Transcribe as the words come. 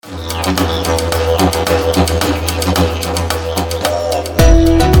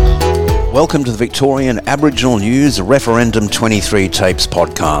Welcome to the Victorian Aboriginal News Referendum 23 Tapes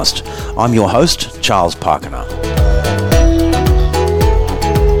podcast. I'm your host, Charles Parkiner.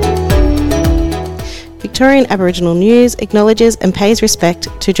 Victorian Aboriginal News acknowledges and pays respect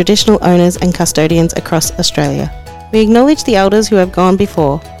to traditional owners and custodians across Australia. We acknowledge the elders who have gone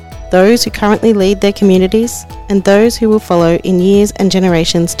before, those who currently lead their communities, and those who will follow in years and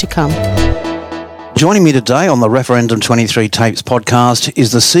generations to come. Joining me today on the Referendum 23 Tapes podcast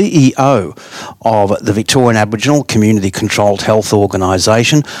is the CEO of the Victorian Aboriginal Community Controlled Health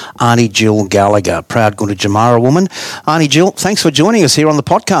Organisation, Aunty Jill Gallagher, proud Gunditjmara woman. Aunty Jill, thanks for joining us here on the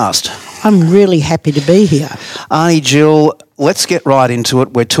podcast. I'm really happy to be here. Aunty Jill, let's get right into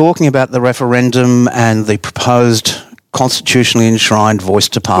it. We're talking about the referendum and the proposed constitutionally enshrined voice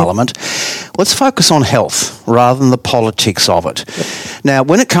to Parliament. Yep. Let's focus on health rather than the politics of it. Yep. Now,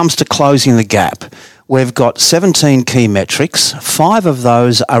 when it comes to closing the gap, we've got 17 key metrics. 5 of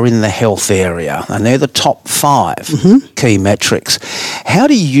those are in the health area, and they're the top 5 key metrics. How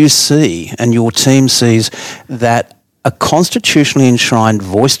do you see, and your team sees, that a constitutionally enshrined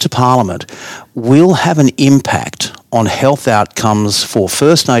voice to Parliament will have an impact on health outcomes for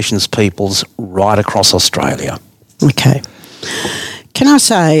First Nations peoples right across Australia? Okay. Can I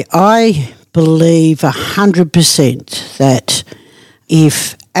say I believe 100% that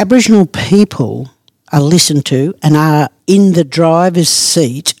if Aboriginal people are listened to and are in the driver's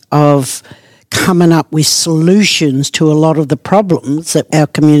seat of coming up with solutions to a lot of the problems that our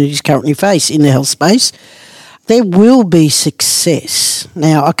communities currently face in the health space, there will be success.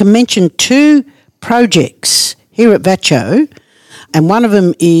 Now, I can mention 2 projects here at VACCHO, and one of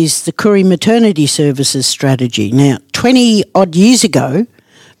them is the Koori Maternity Services strategy. Now, 20-odd years ago,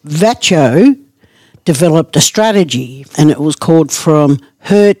 VACCHO developed a strategy, and it was called From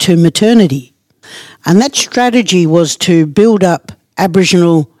Her to Maternity. And that strategy was to build up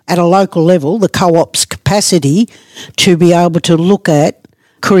Aboriginal, at a local level, the co-op's capacity to be able to look at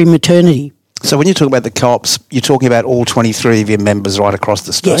Koori maternity. So when you talk about the co-ops, you're talking about all 23 of your members right across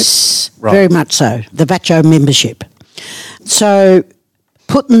the state? Yes, right. Very much so, the VACCHO membership. So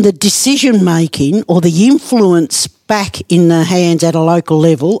putting the decision-making or the influence back in the hands at a local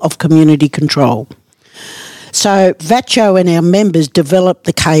level of community control. So VACCHO and our members developed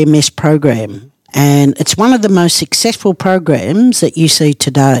the KMS program, and it's one of the most successful programs that you see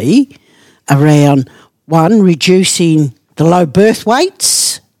today around, 1, reducing the low birth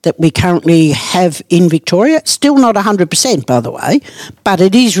weights that we currently have in Victoria. Still not 100%, by the way, but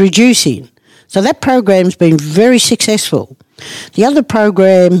it is reducing. So that program's been very successful. The other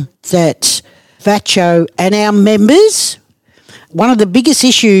program that VACCHO and our members, one of the biggest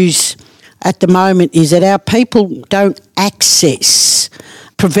issues at the moment is that our people don't access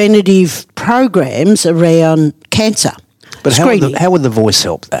preventative programs around cancer. But how would the voice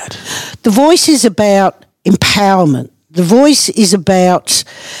help that? The voice is about empowerment. The voice is about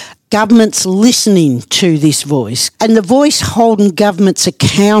governments listening to this voice and the voice holding governments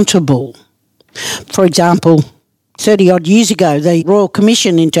accountable. For example, 30-odd years ago, the Royal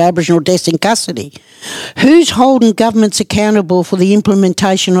Commission into Aboriginal Deaths in Custody. Who's holding governments accountable for the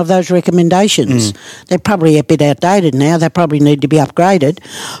implementation of those recommendations? They're probably a bit outdated now. They probably need to be upgraded.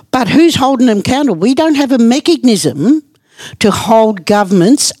 But who's holding them accountable? We don't have a mechanism to hold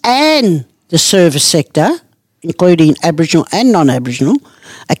governments and the service sector, including Aboriginal and non-Aboriginal,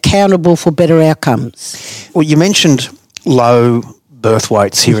 accountable for better outcomes. Well, you mentioned low birth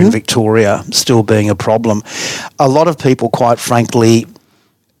weights here in Victoria still being a problem. A lot of people, quite frankly,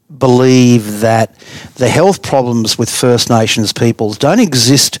 believe that the health problems with First Nations peoples don't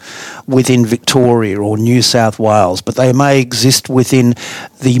exist within Victoria or New South Wales, but they may exist within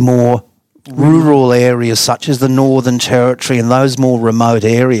the more rural areas such as the Northern Territory and those more remote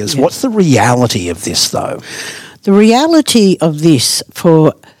areas. Yeah. What's the reality of this, though? The reality of this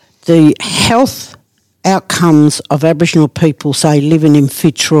for the health outcomes of Aboriginal people, say, living in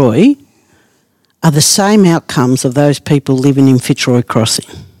Fitzroy, are the same outcomes of those people living in Fitzroy Crossing.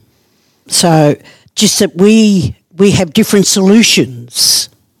 So just that we have different solutions,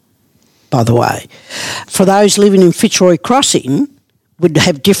 by the way. For those living in Fitzroy Crossing, would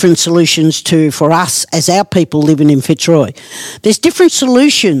have different solutions for us as our people living in Fitzroy. There's different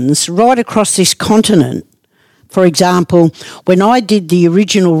solutions right across this continent. For example, when I did the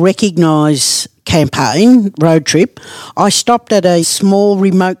original Recognise campaign, road trip, I stopped at a small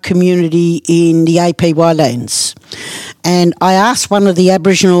remote community in the APY lands, and I asked one of the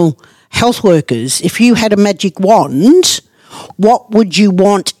Aboriginal health workers, if you had a magic wand, what would you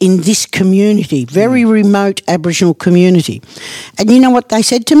want in this community, very remote Aboriginal community? And you know what they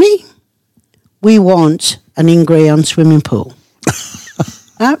said to me? We want an in-ground swimming pool.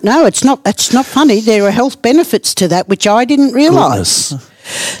 No, it's not. That's not funny. There are health benefits to that, which I didn't realise.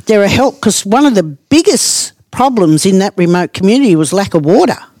 There are health, because one of the biggest problems in that remote community was lack of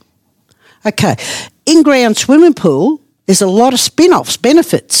water. Okay, in-ground swimming pool, there's a lot of spin-offs,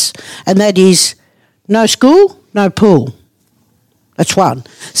 benefits, and that is no school, no pool. That's one.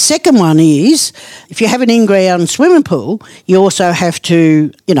 Second one is, if you have an in-ground swimming pool, you also have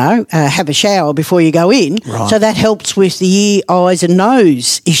to, have a shower before you go in. Right. So that helps with the ear, eyes and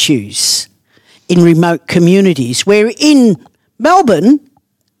nose issues in remote communities, where in Melbourne,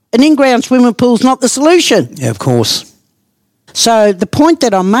 an in-ground swimming pool is not the solution. Yeah, of course. So the point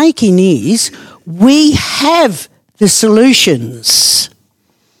that I'm making is we have the solutions.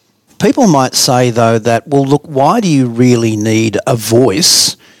 People might say, though, that, well, look, why do you really need a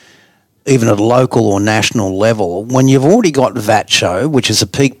voice, even at a local or national level, when you've already got VACCHO, which is a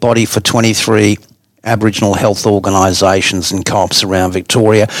peak body for 23 Aboriginal health organisations and co-ops around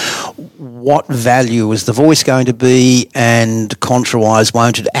Victoria? What value is the voice going to be, and contrawise,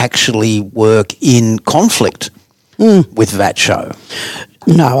 won't it actually work in conflict with VACCHO?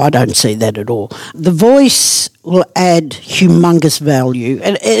 No, I don't see that at all. The voice will add humongous value,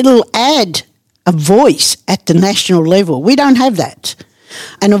 and it'll add a voice at the national level. We don't have that.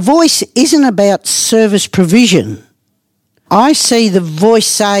 And a voice isn't about service provision. I see the voice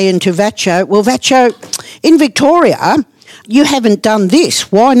saying to VACCHO, well, VACCHO, in Victoria, you haven't done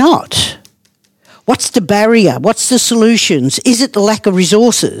this. Why not? What's the barrier? What's the solutions? Is it the lack of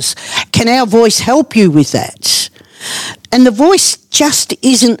resources? Can our voice help you with that? And the voice just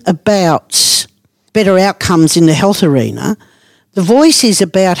isn't about better outcomes in the health arena. The voice is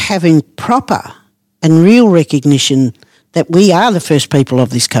about having proper and real recognition that we are the first people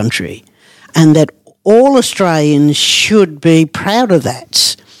of this country, and that all Australians should be proud of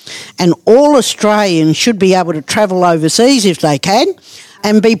that. And all Australians should be able to travel overseas if they can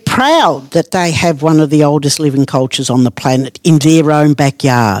and be proud that they have one of the oldest living cultures on the planet in their own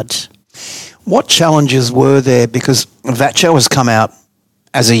backyard. What challenges were there? Because VACCHO has come out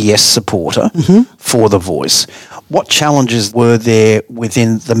as a yes supporter for the voice. What challenges were there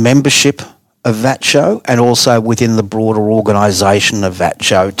within the membership of VACCHO and also within the broader organisation of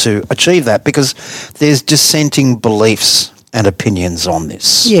VACCHO to achieve that? Because there's dissenting beliefs and opinions on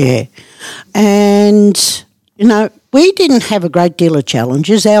this. Yeah. And, we didn't have a great deal of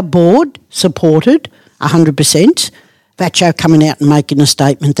challenges. Our board supported 100%. VACCHO coming out and making a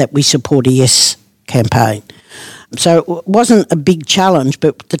statement that we support a yes campaign. So it wasn't a big challenge,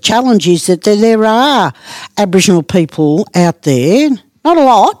 but the challenge is that there are Aboriginal people out there, not a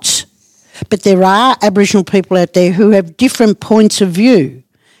lot, but there are Aboriginal people out there who have different points of view,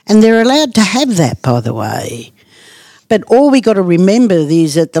 and they're allowed to have that, by the way. But all we got to remember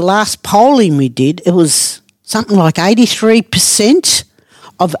is that the last polling we did, it was something like 83%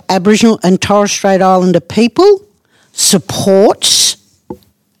 of Aboriginal and Torres Strait Islander people supports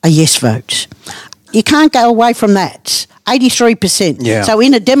a yes vote. You can't go away from that. 83%. Yeah. So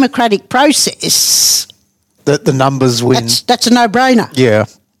in a democratic process, The numbers win. that's a no-brainer. Yeah.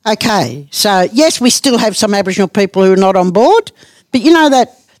 Okay. So yes, we still have some Aboriginal people who are not on board, but you know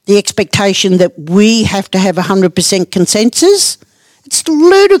that the expectation that we have to have 100% consensus, it's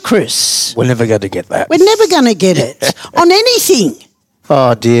ludicrous. We're never going to get that. We're never going to get it on anything.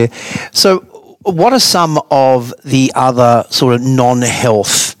 Oh, dear. So what are some of the other sort of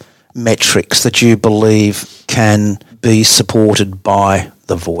non-health metrics that you believe can be supported by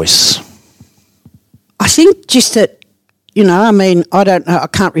the voice? I think just that, I don't know, I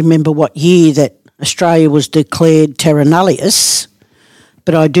can't remember what year that Australia was declared terra nullius,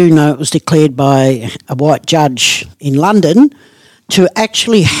 but I do know it was declared by a white judge in London to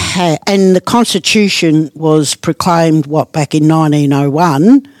actually have, and the Constitution was proclaimed, back in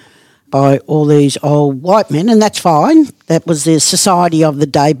 1901 by all these old white men, and that's fine. That was the society of the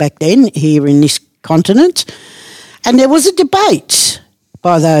day back then here in this continent. And there was a debate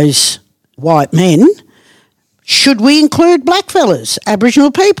by those white men, should we include blackfellas,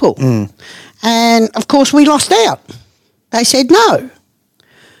 Aboriginal people? And, of course, we lost out. They said no.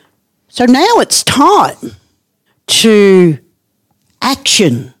 So now it's time to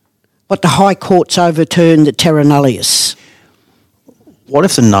action what the High Court's overturned the terra nullius. What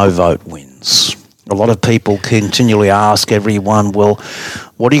if the no vote wins? A lot of people continually ask everyone, well,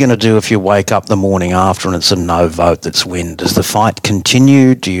 what are you going to do if you wake up the morning after and it's a no vote that's win? Does the fight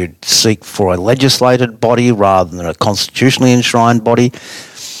continue? Do you seek for a legislated body rather than a constitutionally enshrined body?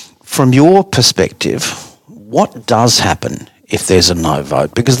 From your perspective, what does happen if there's a no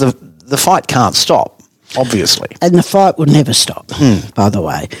vote? Because the fight can't stop, obviously. And the fight will never stop, by the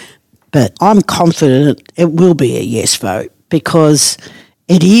way. But I'm confident it will be a yes vote, because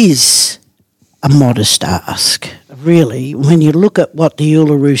It is a modest ask, really, when you look at what the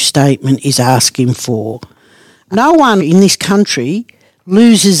Uluru Statement is asking for. No one in this country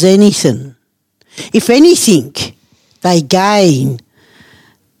loses anything. If anything, they gain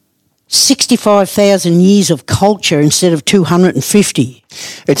 65,000 years of culture instead of 250.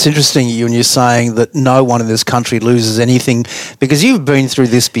 It's interesting when you're saying that no one in this country loses anything, because you've been through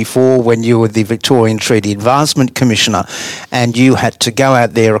this before when you were the Victorian Treaty Advancement Commissioner and you had to go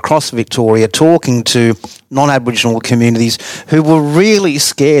out there across Victoria talking to non-Aboriginal communities who were really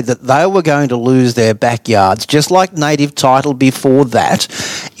scared that they were going to lose their backyards, just like native title before that,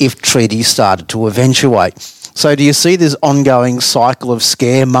 if treaties started to eventuate. So do you see this ongoing cycle of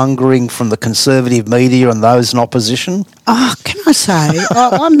scaremongering from the conservative media and those in opposition? Oh, can I say,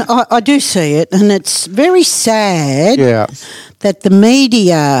 I do see it, and it's very sad that the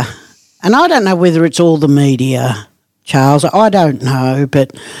media, and I don't know whether it's all the media, Charles, I don't know,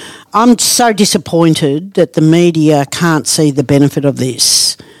 but I'm so disappointed that the media can't see the benefit of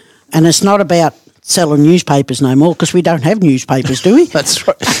this. And it's not about selling newspapers no more, because we don't have newspapers, do we? That's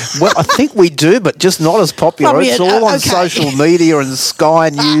right. Well, I think we do, but just not as popular. It's all on social media and Sky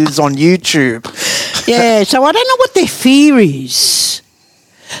News on YouTube. Yeah, so I don't know what their fear is,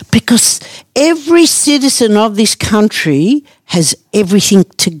 because every citizen of this country has everything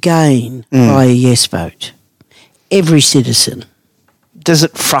to gain by a yes vote. Every citizen. Does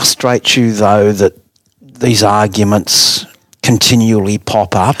it frustrate you, though, that these arguments continually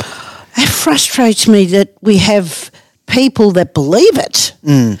pop up? It frustrates me that we have people that believe it.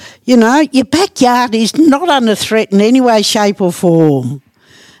 You know, your backyard is not under threat in any way, shape or form.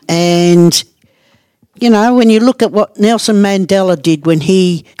 And, you know, when you look at what Nelson Mandela did when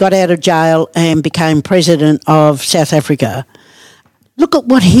he got out of jail and became president of South Africa, look at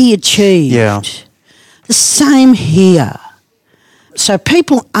what he achieved. Yeah. The same here. So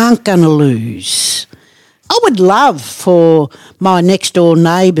people aren't going to lose. I would love for my next door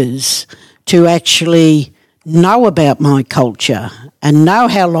neighbours to actually know about my culture and know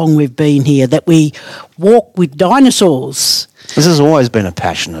how long we've been here, that we walk with dinosaurs. This has always been a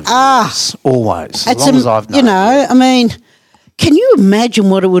passion of yours, always, as long as I've known. You know, I mean, can you imagine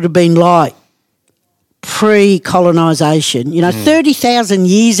what it would have been like pre-colonisation? You know, 30,000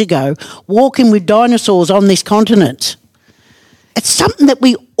 years ago, walking with dinosaurs on this continent. It's something that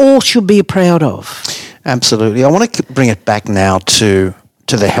we all should be proud of. Absolutely. I want to bring it back now to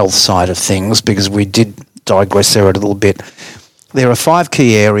the health side of things, because we did digress there a little bit. There are 5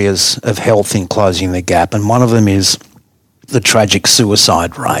 key areas of health in closing the gap, and one of them is the tragic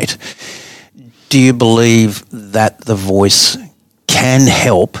suicide rate. Do you believe that the voice can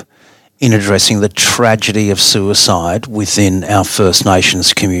help in addressing the tragedy of suicide within our First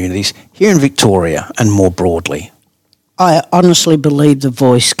Nations communities here in Victoria and more broadly? I honestly believe the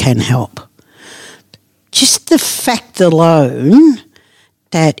voice can help. Just the fact alone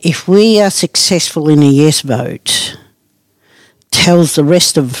that if we are successful in a yes vote tells the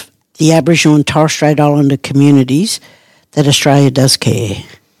rest of the Aboriginal and Torres Strait Islander communities that Australia does care.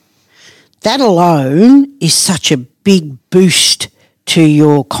 That alone is such a big boost to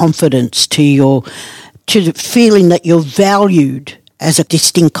your confidence, to the feeling that you're valued as a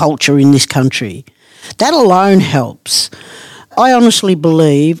distinct culture in this country. That alone helps. I honestly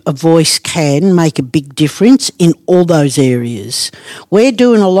believe a voice can make a big difference in all those areas. We're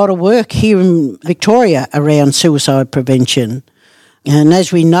doing a lot of work here in Victoria around suicide prevention. And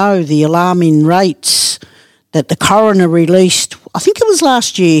as we know, the alarming rates that the coroner released, I think it was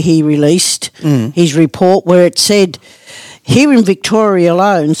last year he released his report where it said here in Victoria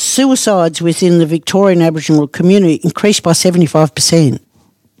alone, suicides within the Victorian Aboriginal community increased by 75%.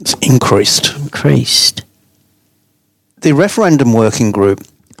 It's increased. The referendum working group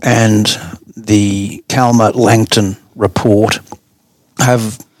and the Calma-Langton report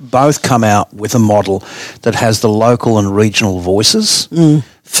have both come out with a model that has the local and regional voices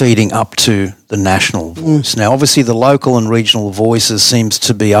feeding up to the national voice. Now, obviously, the local and regional voices seems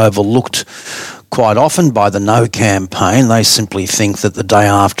to be overlooked quite often by the No campaign. They simply think that the day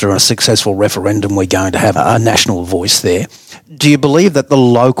after a successful referendum, we're going to have a national voice there. Do you believe that the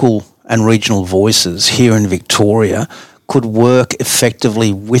local and regional voices here in Victoria could work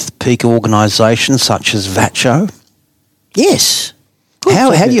effectively with peak organisations such as VACCHO? Yes.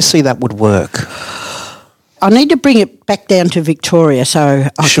 How do you see that would work? I need to bring it back down to Victoria so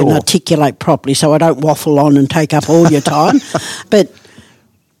I can articulate properly so I don't waffle on and take up all your time. But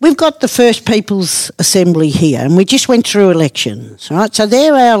we've got the First Peoples Assembly here and we just went through elections, right? So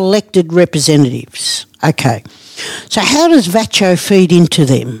they're our elected representatives. Okay. So how does VACCHO feed into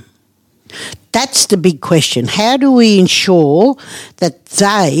them? That's the big question. How do we ensure that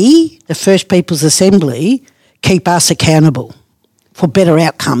they, the First Peoples Assembly, keep us accountable for better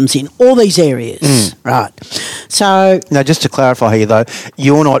outcomes in all these areas, right? So... Now, just to clarify here, though,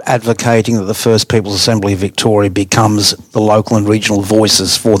 you're not advocating that the First Peoples Assembly of Victoria becomes the local and regional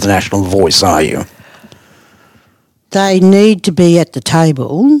voices for the national voice, are you? They need to be at the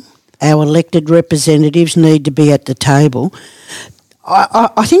table. Our elected representatives need to be at the table.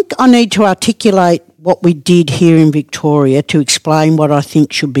 I think I need to articulate what we did here in Victoria to explain what I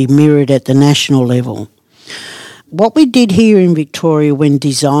think should be mirrored at the national level. What we did here in Victoria when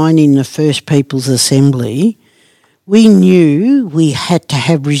designing the First Peoples Assembly, we knew we had to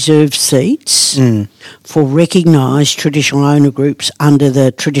have reserved seats for recognised traditional owner groups under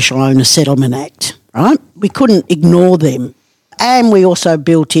the Traditional Owner Settlement Act, right? We couldn't ignore them. And we also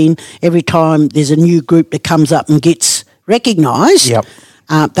built in, every time there's a new group that comes up and gets recognised,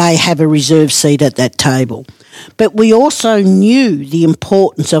 they have a reserved seat at that table. But we also knew the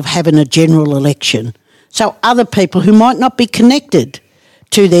importance of having a general election. So other people who might not be connected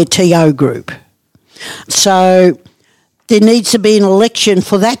to their TO group. So there needs to be an election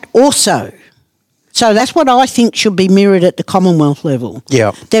for that also. So that's what I think should be mirrored at the Commonwealth level.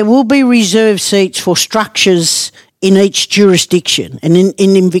 Yeah. There will be reserved seats for structures in each jurisdiction. And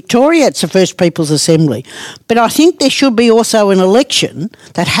in Victoria, it's the First Peoples Assembly. But I think there should be also an election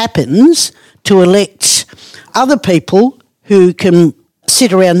that happens to elect other people who can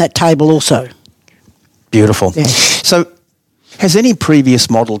sit around that table also. Beautiful. Yeah. So has any previous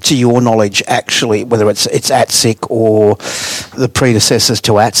model, to your knowledge, actually, whether it's ATSIC or the predecessors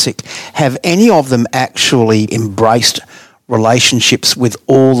to ATSIC, have any of them actually embraced relationships with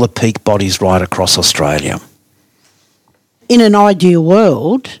all the peak bodies right across Australia? In an ideal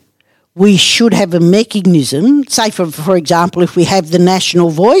world, we should have a mechanism, say for example, if we have the national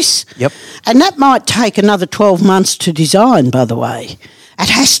voice, and that might take another 12 months to design, by the way. It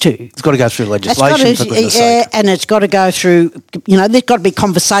has to. It's got to go through legislation, for goodness sake. And it's got to go through, there's got to be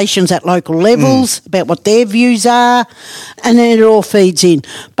conversations at local levels about what their views are, and then it all feeds in.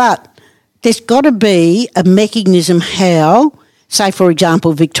 But there's got to be a mechanism how, say for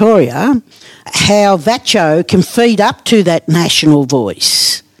example Victoria, how VACCHO can feed up to that national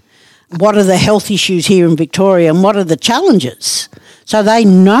voice. What are the health issues here in Victoria and what are the challenges? So they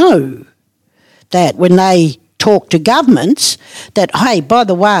know that when they talk to governments that, hey, by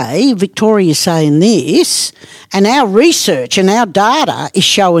the way, Victoria's saying this and our research and our data is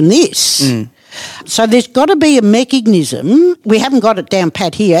showing this. So there's got to be a mechanism. We haven't got it down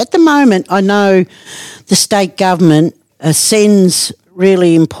pat here. At the moment, I know the state government sends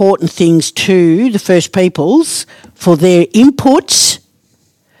really important things to the First Peoples for their inputs,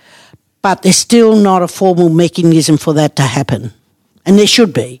 but there's still not a formal mechanism for that to happen. And there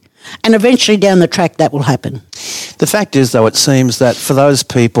should be. And eventually down the track that will happen. The fact is, though, it seems that for those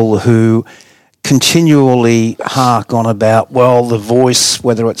people who continually hark on about, well, the voice,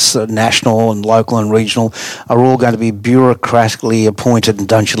 whether it's national and local and regional, are all going to be bureaucratically appointed, and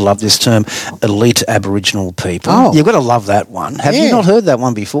don't you love this term, elite Aboriginal people. Oh. You've got to love that one. Have you not heard that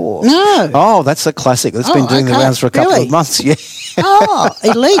one before? No. Oh, that's a classic. It's been doing the rounds for a couple of months. Yeah. Oh,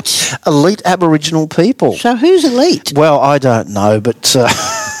 elite. Elite Aboriginal people. So who's elite? Well, I don't know, but...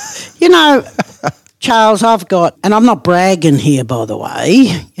 Charles, I've got, and I'm not bragging here, by the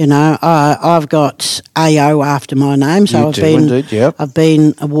way, I've got AO after my name, so I've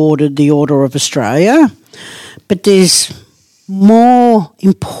been awarded the Order of Australia, but there's more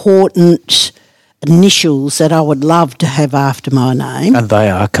important initials that I would love to have after my name. And they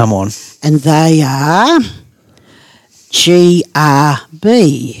are, come on. And they are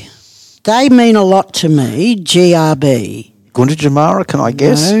GRB. They mean a lot to me, GRB. Gunditjmara, can I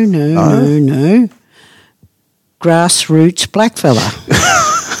guess? No. Grassroots blackfella.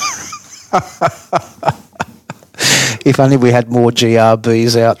 If only we had more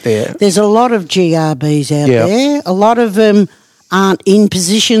GRBs out there. There's a lot of GRBs out there. A lot of them aren't in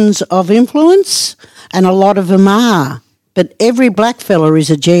positions of influence and a lot of them are. But every blackfella is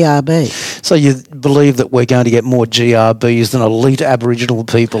a GRB. So you believe that we're going to get more GRBs than elite Aboriginal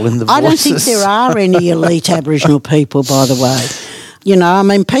people in the voices? I don't think there are any elite Aboriginal people, by the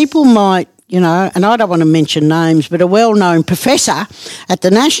way. People might, and I don't want to mention names, but a well-known professor at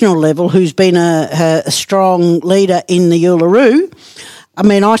the national level who's been a strong leader in the Uluru.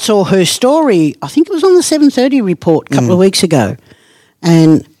 I saw her story, I think it was on the 7:30 report a couple of weeks ago,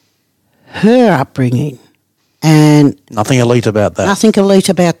 and her upbringing. And nothing elite about that. Nothing elite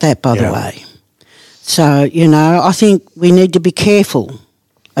about that, by the way. So, I think we need to be careful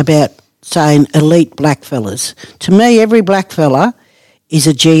about saying elite blackfellas. To me, every blackfella is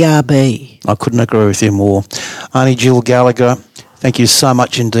a GRB. I couldn't agree with you more. Aunty Jill Gallagher, thank you so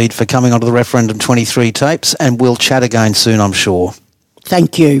much indeed for coming onto the Referendum 23 tapes, and we'll chat again soon, I'm sure.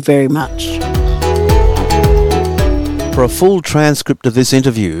 Thank you very much. For a full transcript of this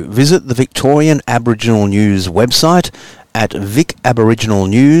interview, visit the Victorian Aboriginal News website at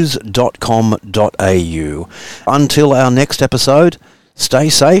vicaboriginalnews.com.au. Until our next episode, stay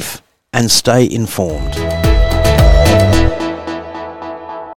safe and stay informed.